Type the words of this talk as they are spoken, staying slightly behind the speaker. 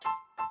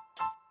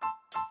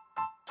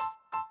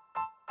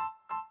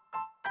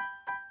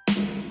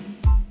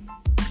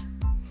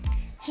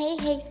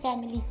Hey,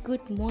 family,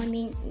 good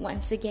morning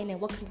once again,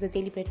 and welcome to the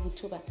Daily Bread with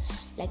Tuba.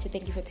 I'd like to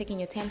thank you for taking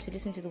your time to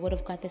listen to the Word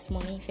of God this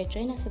morning. If you're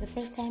joining us for the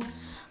first time,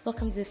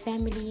 welcome to the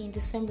family. In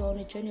this family, we're on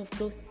a journey of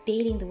growth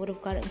daily in the Word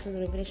of God and through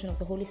the revelation of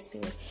the Holy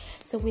Spirit.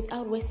 So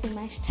without wasting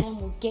much time,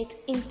 we'll get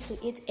into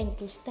it, and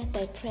we'll start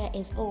by prayer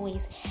as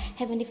always.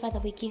 Heavenly Father,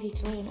 we give you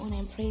glory and honor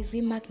and praise.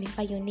 We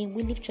magnify your name.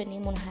 We lift your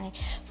name on high,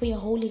 for you're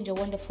holy and you're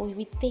wonderful.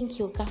 We thank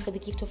you, God, for the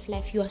gift of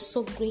life. You are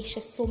so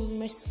gracious, so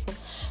merciful,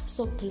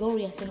 so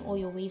glorious in all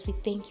your ways. We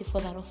thank you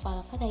for that, oh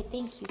Father. Father, I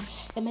thank you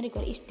that, mighty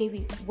God, each day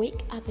we wake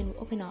up and we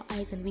open our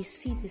eyes and we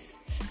see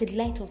the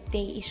light of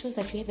day. It shows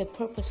that you have a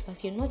purpose for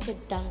us. You're not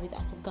yet done with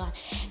us, oh God.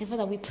 And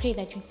Father, we pray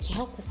that you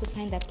help us to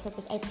find that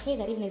purpose. I pray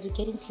that even as we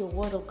get into your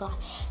word, oh God,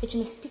 that you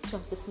may speak to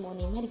us this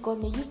morning. Mighty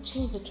God, may you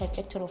change the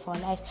trajectory of our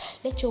lives.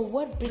 Let your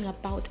word bring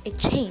about a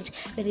change.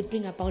 Let it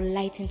bring about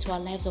light into our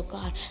lives, oh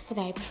God.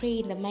 Father, I pray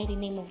in the mighty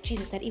name of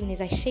Jesus that even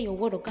as I share your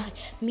word, oh God,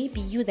 may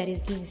be you that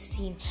is being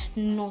seen,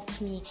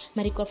 not me.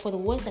 Mighty God, for the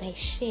words that I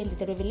share and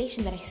the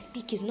revelation that I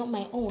speak is not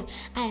my own.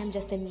 I am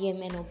just a mere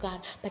man, oh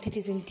God, but it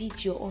is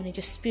indeed your own and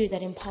your spirit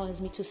that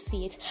empowers me to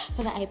see it.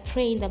 Father, I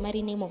pray in the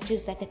mighty name of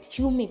Jesus that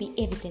you may be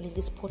evident in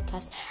this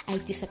podcast. I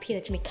disappear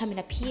that you may come and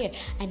appear,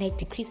 and I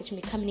decrease that you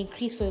may come and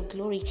increase for your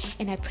glory.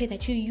 And I pray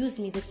that you use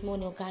me this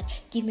morning, oh God.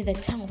 Give me the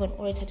tongue of an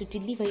orator to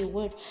deliver your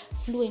word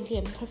fluently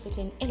and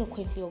perfectly and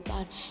eloquently, oh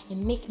God,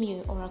 and make me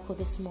your oracle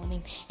this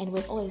morning. And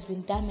when all has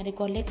been done, mighty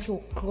God, let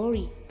your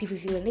glory be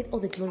revealed and let all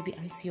the glory be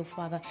unto your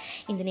Father.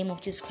 In the name of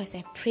Jesus Christ,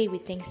 I pray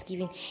with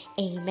thanksgiving.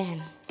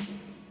 Amen.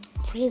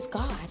 Praise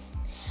God.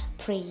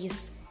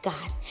 Praise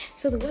God.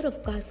 So the word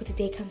of God for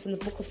today comes from the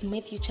book of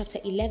Matthew chapter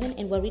 11,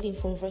 and we're reading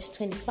from verse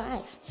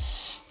 25.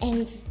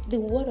 And the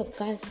word of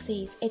God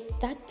says,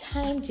 "At that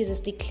time Jesus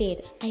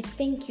declared, I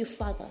thank you,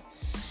 Father,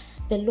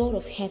 the Lord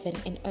of heaven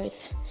and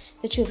earth,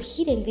 that you have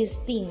hidden these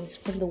things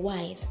from the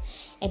wise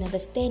and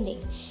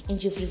understanding,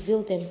 and you've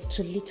revealed them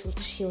to little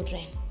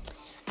children."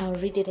 I'll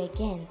read it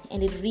again,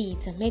 and it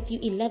reads, Matthew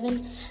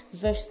 11,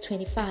 verse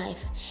 25.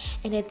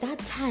 "And at that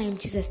time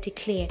Jesus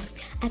declared,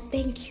 I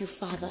thank you,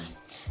 Father,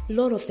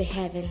 Lord of the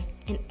heaven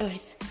and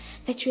earth,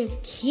 that you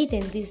have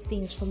hidden these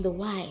things from the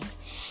wise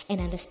and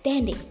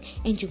understanding,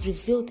 and you've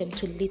revealed them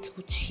to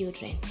little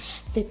children."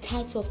 The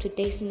title of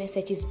today's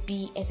message is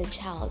Be as a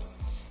Child.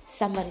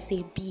 Somebody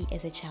say, be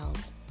as a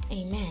child.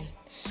 Amen.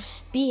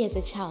 Be as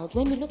a child.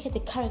 When you look at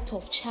the character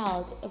of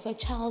a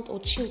child or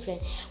children,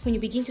 when you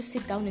begin to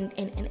sit down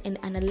and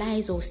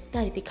analyze or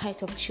study the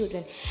character of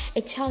children,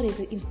 a child is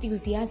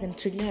enthusiasm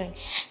to learn.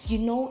 You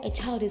know, a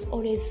child is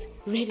always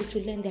ready to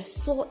learn. They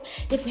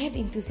have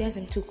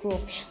enthusiasm to grow.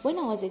 When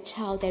I was a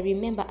child, I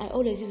remember I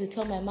always used to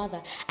tell my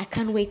mother, I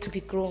can't wait to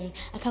be grown.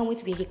 I can't wait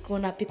to be a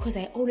grown up, because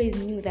I always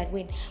knew that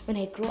when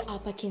I grow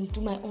up, I can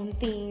do my own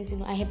things.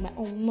 I have my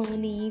own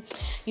money.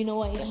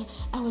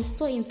 I was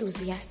so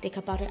enthusiastic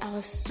about it. I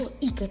was so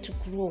eager to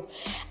grow.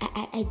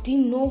 I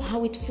didn't know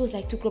how it feels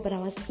like to grow, but I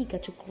was eager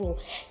to grow.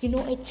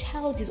 A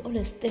child is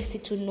always thirsty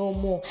to know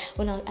more.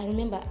 When I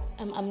remember,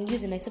 I'm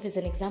using myself as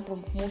an example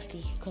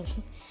mostly because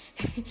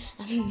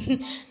I'm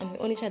the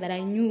only child that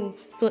I knew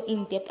so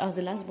in depth. I was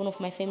the last born of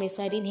my family,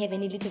 so I didn't have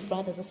any little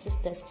brothers or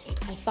sisters.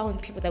 I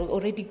found people that were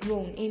already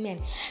grown.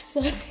 Amen.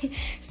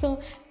 So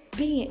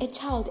being a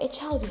child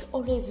is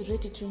always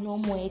ready to know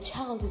more. A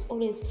child is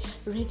always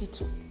ready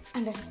to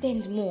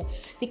understand more.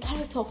 The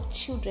character of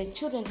children,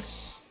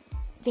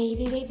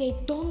 they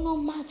don't know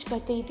much,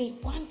 but they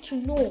want to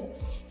know.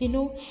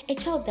 A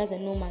child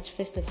doesn't know much,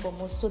 first and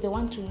foremost, so they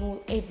want to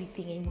know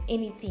everything and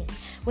anything.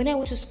 When I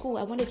went to school,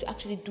 I wanted to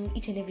actually do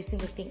each and every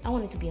single thing. I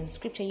wanted to be on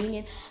Scripture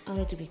Union. I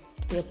wanted to be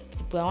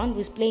one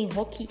was playing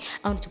hockey.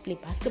 I wanted to play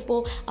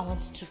basketball. I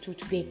wanted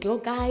to be a girl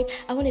guide.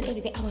 I wanted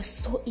everything. I was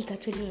so eager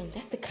to learn.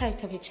 That's the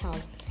character of a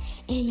child.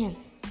 Amen.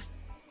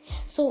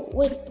 So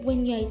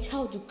when you're a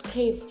child, you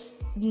crave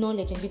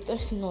knowledge and you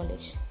thirst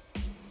knowledge.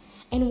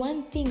 And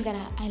one thing that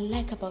I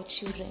like about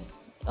children,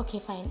 okay,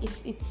 fine,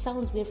 it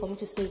sounds weird for me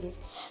to say this,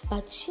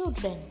 but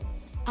children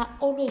are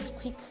always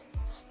quick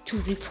to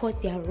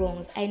report their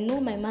wrongs. I know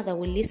my mother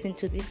will listen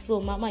to this,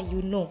 so Mama,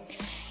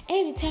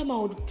 every time I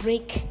would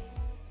break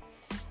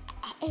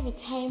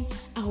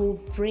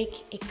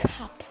a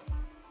cup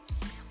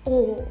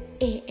or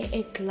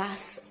a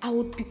glass, I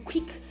would be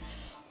quick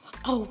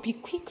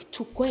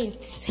to go and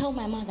tell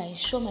my mother and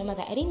show my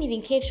mother. I didn't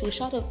even care if she would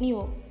shout at me,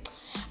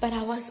 but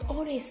I was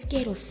always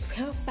scared of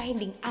her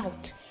finding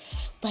out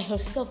by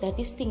herself that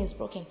this thing is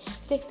broken.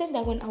 To the extent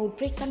that when I would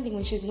break something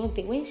when she's not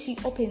there, when she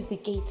opens the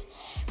gate,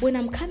 when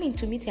I'm coming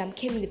to meet her, I'm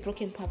carrying the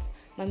broken cup.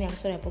 Mommy, I'm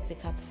sorry I broke the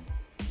cup.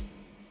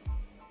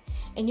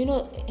 And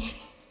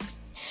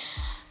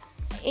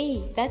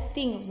that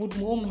thing would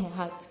warm her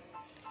heart.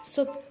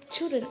 So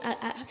children are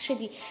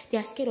actually, they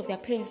are scared of their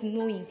parents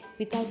knowing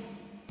without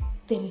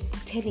them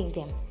telling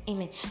them.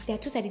 Amen. They are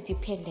totally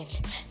dependent.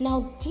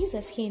 Now,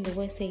 Jesus here in the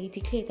word he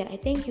declared that I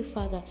thank you,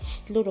 Father,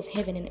 Lord of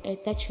heaven and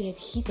earth, that you have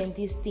hidden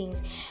these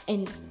things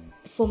and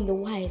from the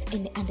wise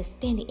and the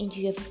understanding, and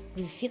you have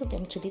revealed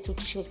them to little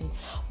children.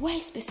 Why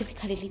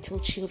specifically little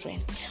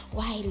children?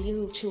 Why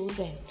little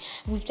children?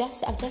 I've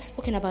just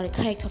spoken about a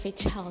character of a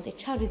child. A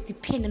child is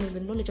dependent on the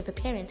knowledge of the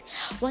parent.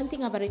 One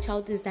thing about a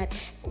child is that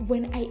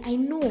when I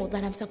know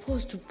that I'm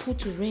supposed to put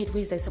to read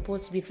where they're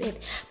supposed to be read,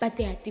 but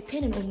they are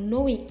dependent on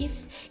knowing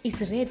if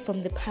it's read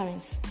from the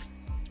parents.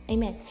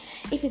 Amen.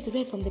 If it's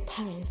read from the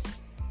parents.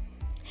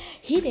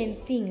 Hidden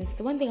things,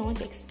 the one thing I want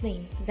to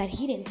explain is that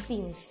hidden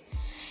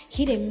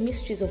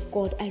mysteries of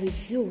God are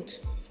revealed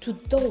to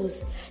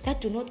those that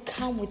do not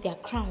come with their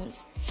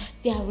crowns.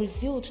 They are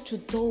revealed to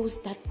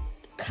those that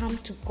come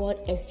to God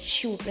as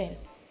children.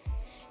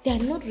 They are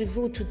not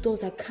revealed to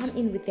those that come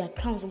in with their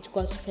crowns into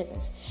God's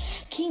presence.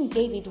 King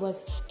David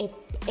was a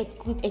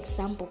good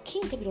example.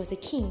 King David was a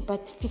king,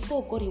 but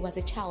before God he was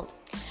a child.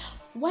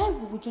 Why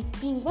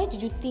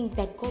did you think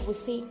that God would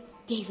say,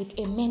 David,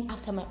 a man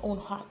after my own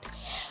heart?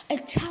 A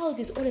child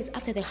is always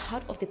after the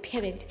heart of the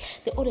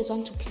parent. They always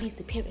want to please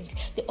the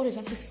parent. They always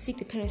want to seek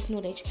the parent's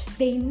knowledge.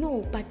 They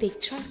know, but they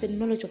trust the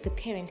knowledge of the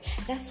parent.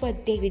 That's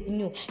what David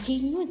knew. He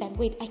knew that,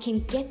 wait, I can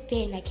get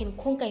there and I can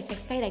conquer if I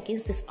fight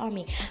against this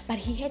army. But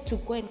he had to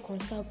go and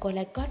consult God.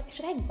 Like, God,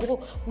 should I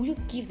go? Will you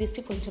give these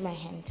people into my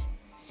hand?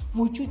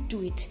 Would you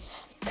do it?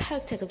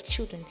 Characters of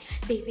children.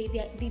 They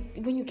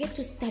when you get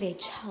to study a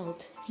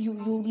child, you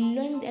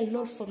learn a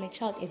lot from a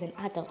child as an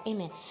adult.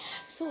 Amen.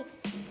 So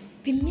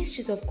the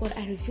mysteries of God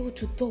are revealed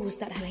to those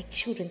that are like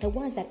children, the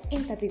ones that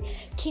enter the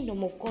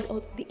kingdom of God,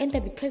 or they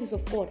enter the presence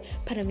of God,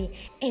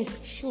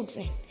 as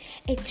children.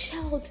 A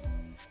child,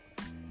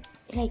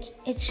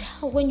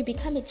 when you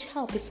become a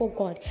child before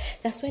God,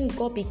 that's when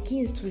God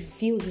begins to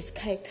reveal his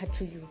character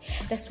to you.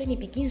 That's when he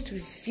begins to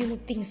reveal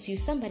things to you.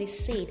 Somebody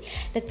said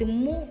that the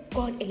more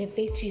God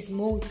elevates you,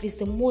 is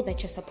the more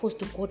that you're supposed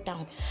to go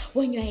down.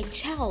 When you're a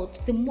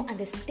child, the more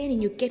understanding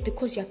you get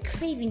because you're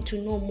craving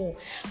to know more.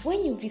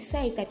 When you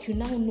decide that you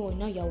now know,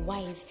 now you're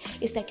wise,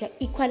 it's like you're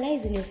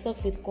equalizing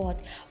yourself with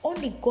God.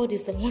 Only God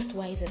is the most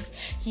wisest.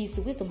 He is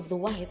the wisdom of the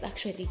wise,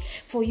 actually.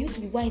 For you to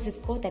be wise, it's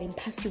God that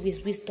imparts you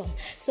with wisdom.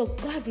 So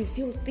God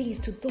reveals things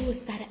to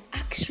those that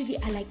actually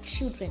are like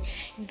children.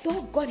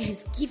 Though God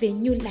has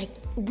given you like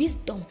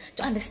wisdom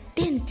to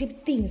understand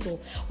deep things, or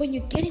when you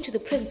get into the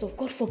presence of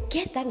God,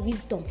 forget that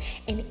wisdom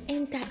and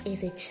enter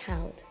as a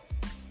child.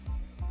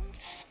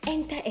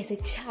 Enter as a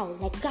child.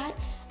 Like, God,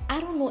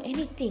 I don't know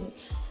anything.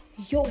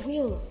 Your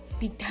will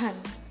be done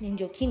and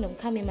your kingdom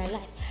come in my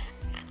life.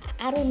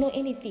 I don't know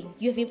anything.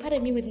 You have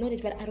imparted me with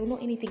knowledge, but I don't know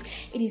anything.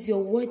 It is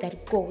your word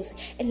that goes.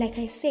 And like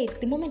I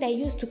said, the moment I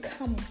used to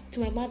come to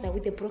my mother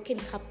with a broken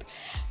cup,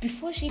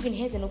 before she even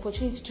has an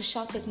opportunity to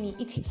shout at me,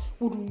 it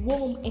would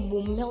warm and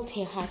will melt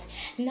her heart.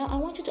 Now, I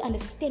want you to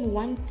understand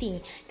one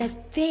thing,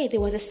 that there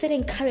was a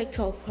certain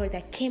character of her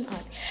that came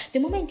out. The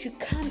moment you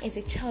come as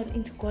a child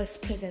into God's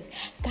presence,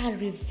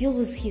 God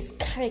reveals his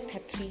character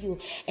to you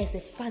as a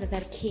father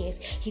that cares.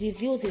 He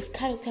reveals his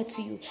character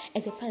to you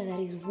as a father that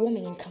is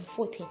warming and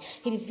comforting.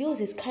 He reveals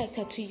his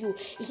character to you.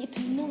 It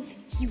knows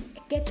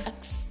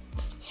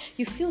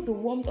you feel the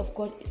warmth of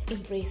God's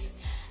embrace.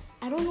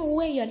 I don't know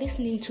where you're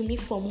listening to me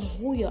from,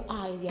 who you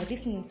are. You're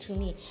listening to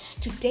me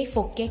today.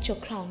 Forget your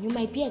crown. You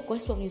might be a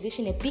gospel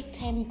musician, a big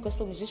time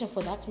gospel musician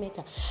for that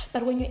matter,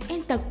 but when you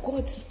enter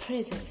God's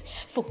presence,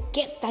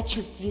 forget that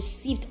you've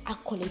received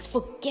accolades,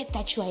 forget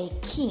that you are a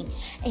king,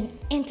 and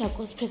enter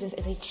God's presence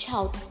as a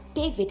child.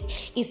 David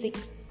is the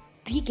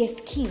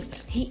biggest king.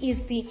 He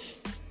is the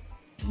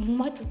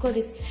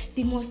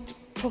most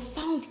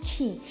profound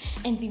king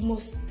and the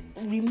most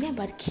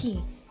remembered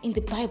king in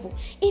the Bible.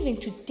 Even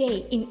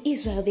today in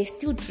Israel, they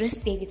still dress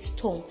David's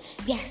tomb.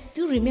 They are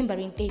still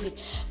remembering David.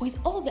 With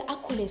all the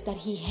accolades that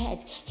he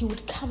had, he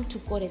would come to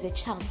God as a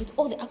child. With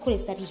all the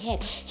accolades that he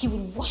had, he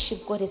would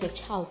worship God as a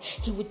child.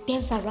 He would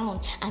dance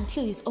around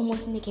until he's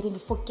almost naked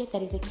and forget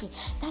that he's a king.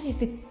 That is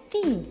the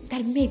thing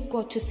that made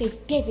God to say,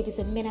 David is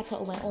a man after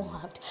my own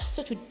heart.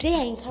 So today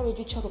I encourage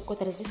you, child of God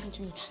that is listening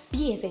to me,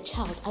 be as a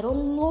child. I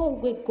don't know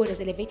where God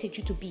has elevated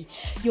you to be.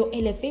 Your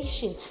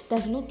elevation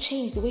does not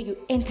change the way you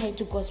enter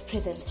into God's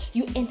presence.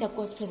 You enter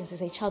God's presence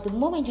as a child. The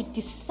moment you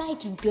decide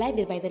to be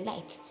blinded by the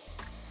light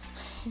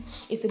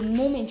is the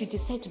moment you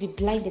decide to be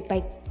blinded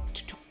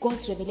to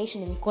God's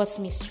revelation and God's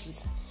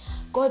mysteries.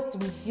 God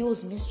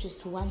reveals mysteries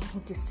to one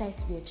who decides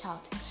to be a child.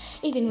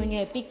 Even when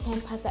you're a big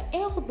time pastor,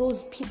 all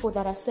those people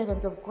that are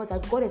servants of God,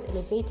 that God has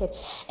elevated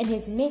and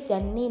has made their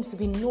names to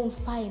be known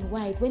far and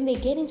wide, when they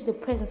get into the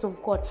presence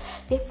of God,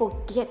 they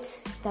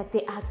forget that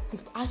they are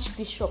the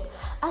Archbishop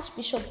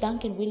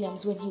Duncan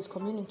Williams. When he's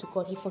communing to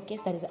God, he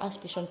forgets that he's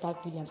Archbishop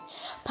Duncan Williams.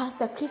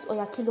 Pastor Chris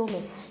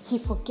Oyakilome, he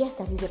forgets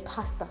that he's a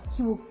pastor.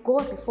 He will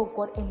go before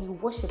God and he will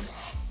worship.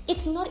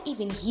 It's not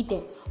even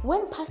hidden.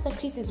 When Pastor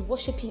Chris is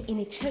worshiping in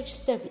a church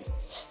service,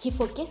 he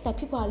forgets that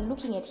people are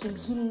looking at him.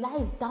 He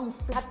lies down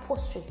flat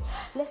prostrate.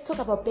 Let's talk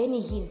about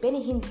Benny Hinn.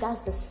 Benny Hinn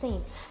does the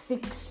same. The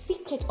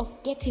secret of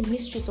getting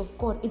mysteries of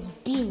God is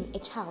being a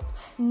child.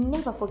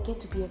 Never forget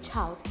to be a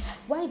child.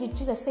 Why did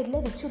Jesus say,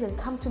 "Let the children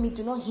come to me,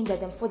 do not hinder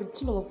them, for the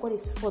kingdom of God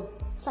is for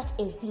such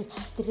as these"?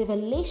 The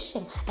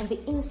revelation and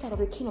the insight of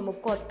the kingdom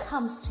of God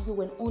comes to you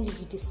when only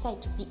you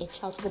decide to be a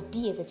child. So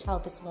be as a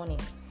child this morning.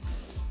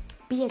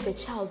 Be as a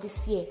child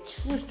this year.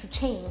 Choose to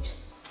change.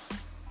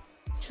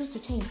 Choose to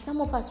change.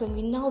 Some of us, when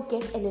we now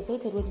get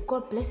elevated, when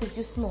God blesses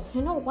you small,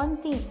 one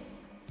thing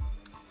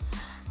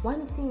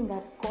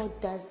that God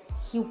does,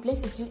 He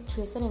blesses you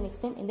to a certain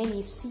extent, and then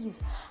He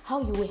sees how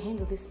you will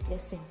handle this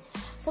blessing.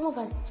 Some of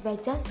us, by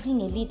just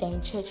being a leader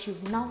in church, you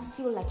now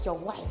feel like you're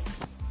wise.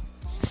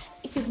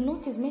 If you've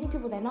noticed, many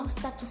people that now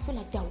start to feel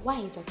like they're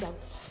wise, like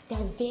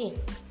they're there.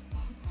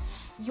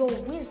 Your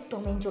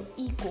wisdom and your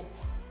ego,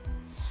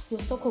 your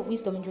so-called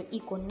wisdom and your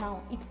ego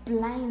now, it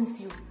blinds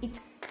you. It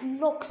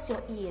clogs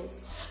your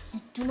ears.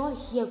 You do not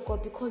hear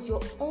God because your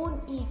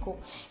own ego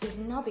is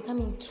now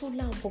becoming too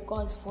loud for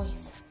God's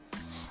voice.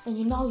 And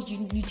you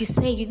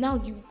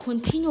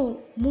continue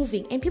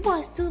moving, and people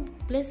are still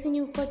blessing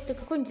you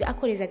according to the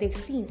accolades that they've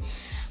seen.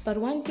 But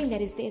one thing that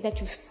is there is that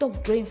you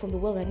stop drawing from the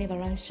well that never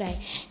runs dry.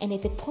 And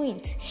at a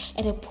point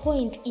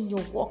in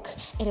your walk,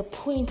 at a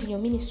point in your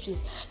ministry,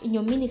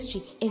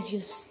 as you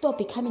stop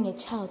becoming a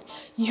child,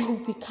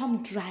 you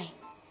become dry.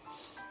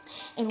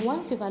 And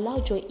once you've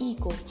allowed your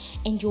ego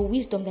and your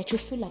wisdom that you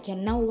feel like you're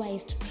now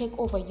wise to take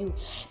over you,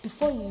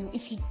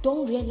 if you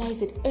don't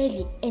realize it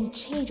early and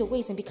change your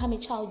ways and become a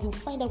child, you'll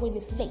find out when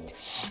it's late.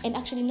 And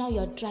actually now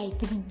you're dry.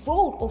 The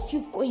road of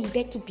you going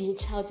back to be a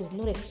child is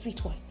not a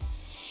sweet one.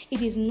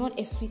 It is not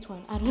a sweet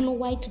one. I don't know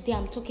why today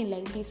I'm talking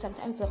like this.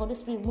 Sometimes the Holy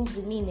Spirit moves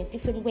in me in a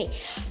different way.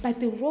 But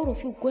the road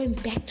of you going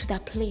back to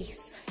that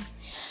place.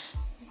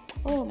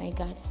 Oh my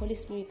God, Holy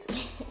Spirit.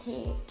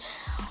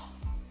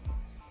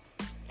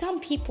 Some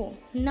people,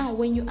 now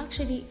when you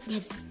actually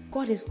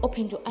God has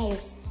opened your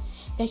eyes,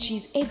 that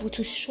He's able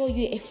to show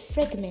you a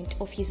fragment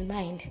of His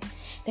mind,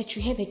 that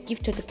you have a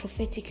gift of the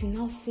prophetic, you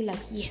now feel like,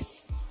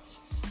 yes,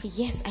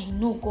 I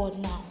know God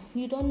now.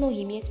 You don't know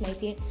Him yet, my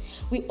dear.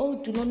 We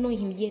all do not know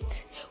Him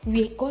yet.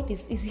 God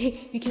is here.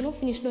 You cannot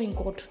finish knowing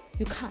God.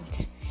 You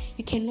can't.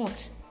 You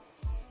cannot.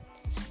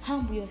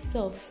 Humble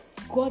yourselves.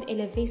 God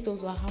elevates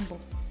those who are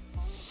humble.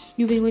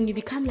 When you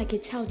become like a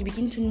child, you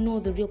begin to know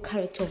the real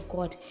character of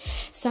God.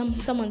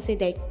 Someone said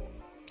that,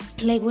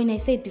 like when I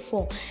said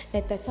before,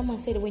 that someone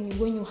said when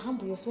you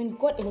humble yourself, when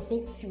God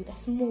elevates you,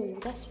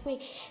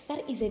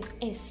 that is a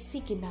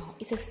signal.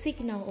 It's a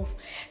signal of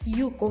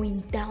you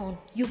going down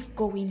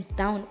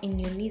in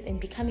your knees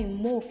and becoming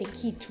more of a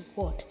kid to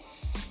God.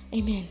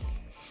 Amen.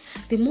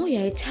 The more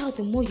you're a child,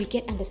 the more you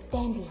get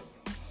understanding.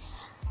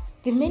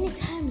 The many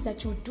times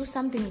that you do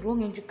something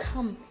wrong and you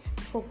come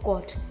before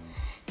God,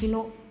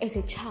 as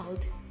a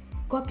child,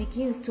 God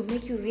begins to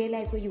make you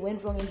realize where you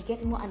went wrong, and you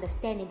get more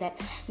understanding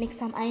that next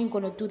time I ain't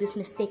gonna do this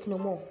mistake no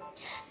more.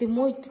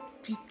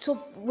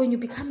 When you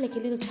become like a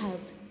little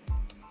child,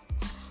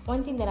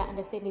 one thing that I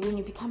understand is when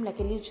you become like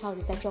a little child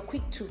is that you're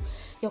quick to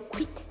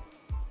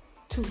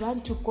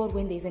run to God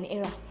when there's an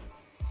error.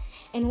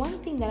 And one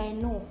thing that I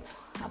know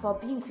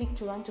about being quick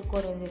to run to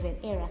God when there's an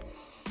error,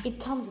 it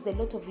comes with a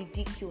lot of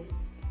ridicule.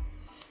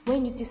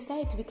 When you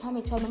decide to become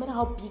a child, no matter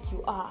how big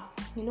you are,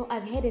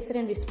 I've had a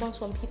certain response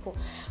from people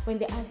when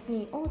they ask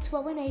me, "Oh,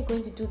 Tua, when are you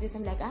going to do this?"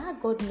 I'm like,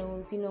 God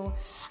knows,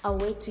 I'll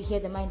wait to hear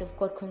the mind of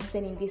God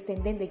concerning this.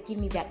 And then they give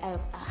me that eye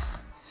of,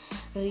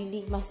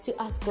 really? Must you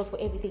ask God for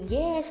everything?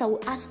 Yes, I will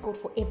ask God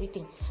for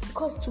everything.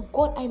 Because to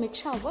God, I'm a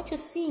child. What you're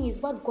seeing is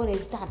what God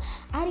has done.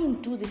 I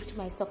didn't do this to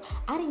myself.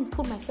 I didn't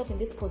put myself in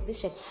this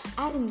position.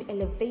 I didn't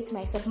elevate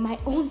myself. My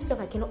own self,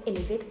 I cannot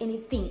elevate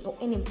anything or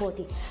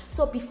anybody.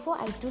 So before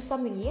I do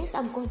something, yes,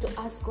 I'm going to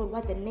ask God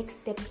what the next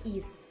step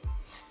is.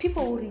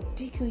 People will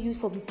ridicule you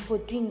for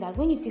doing that.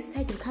 When you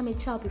decide to become a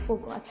child before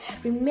God,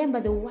 remember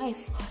the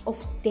wife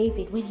of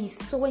David, when she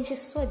saw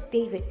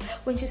David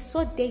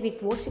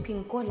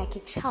worshiping God like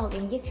a child,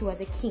 and yet he was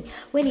a king.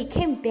 When he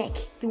came back,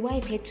 the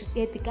wife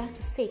had the guts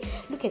to say,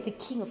 "Look at the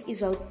king of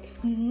Israel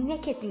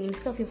nakeding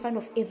himself in front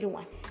of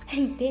everyone."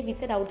 And David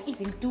said, "I would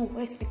even do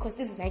worse, because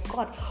this is my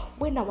God.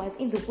 When I was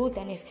in the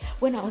wilderness,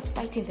 when I was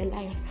fighting the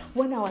lion,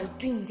 when I was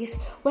doing this,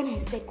 when I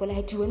said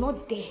Goliath, you were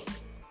not there."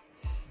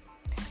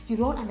 You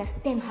don't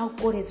understand how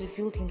God has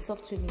revealed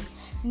Himself to me.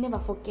 Never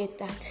forget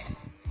that.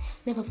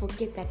 Never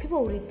forget that.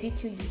 People will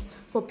ridicule you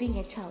for being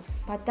a child,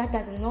 but that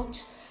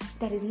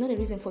is not a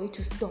reason for you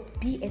to stop.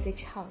 Be as a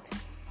child.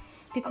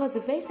 Because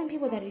the very same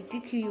people that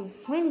ridicule you,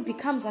 when it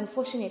becomes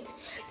unfortunate,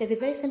 they're the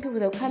very same people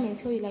that will come and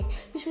tell you, like,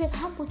 you should have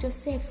humbled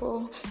yourself,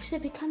 or you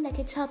should have become like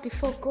a child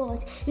before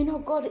God.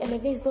 God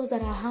elevates those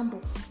that are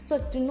humble. So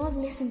do not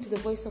listen to the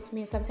voice of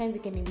men. Sometimes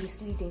it can be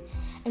misleading,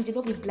 and do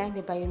not be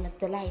blinded by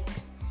the light.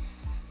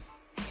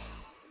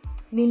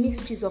 The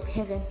mysteries of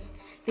heaven,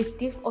 the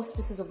deep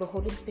auspices of the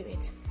Holy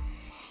Spirit.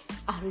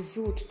 are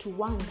revealed to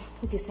one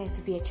who decides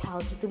to be a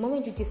child. The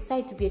moment you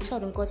decide to be a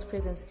child in God's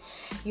presence,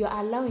 you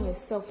are allowing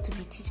yourself to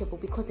be teachable,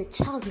 because a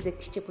child is a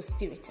teachable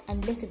spirit,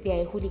 unless if they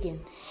are a hooligan.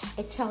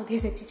 A child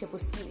is a teachable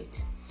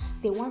spirit.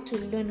 They want to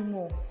learn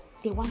more.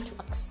 They want to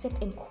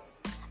accept and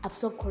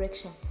absorb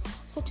correction.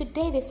 So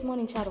today, this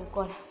morning, child of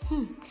God,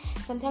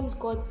 sometimes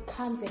God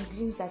comes and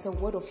brings us a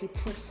word of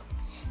reproof.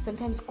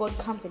 Sometimes God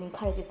comes and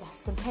encourages us.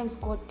 Sometimes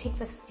God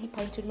takes us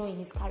deeper into knowing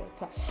His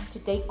character.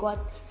 Today, God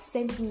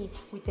sent me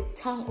with the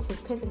tongue of a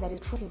person that is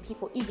proving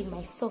people, even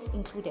myself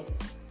included.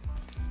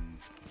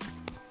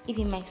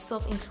 Even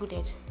myself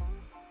included.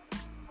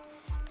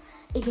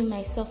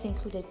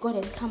 God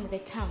has come with a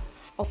tongue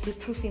of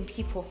reproofing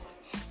people.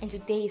 And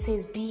today He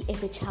says, be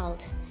as a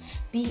child.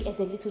 Be as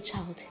a little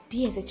child.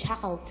 Be as a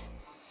child.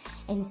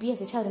 And be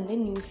as a child, and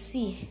then you will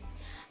see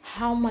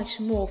how much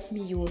more of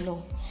me you will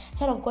know.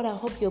 Child of God, I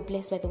hope you're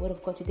blessed by the word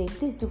of God today.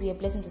 Please do be a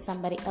blessing to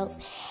somebody else.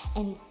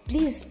 And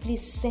please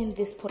send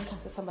this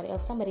podcast to somebody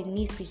else. Somebody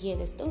needs to hear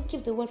this. Don't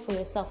keep the word for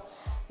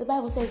yourself. The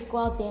Bible says, go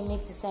out there and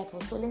make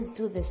disciples. So let's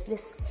do this.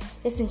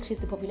 Let's increase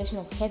the population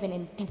of heaven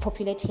and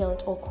depopulate hell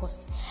at all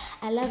costs.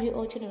 I love you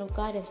all, children of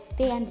God, and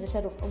stay under the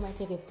shadow of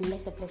Almighty. Have a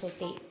blessed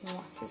day.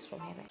 Kiss from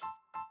heaven.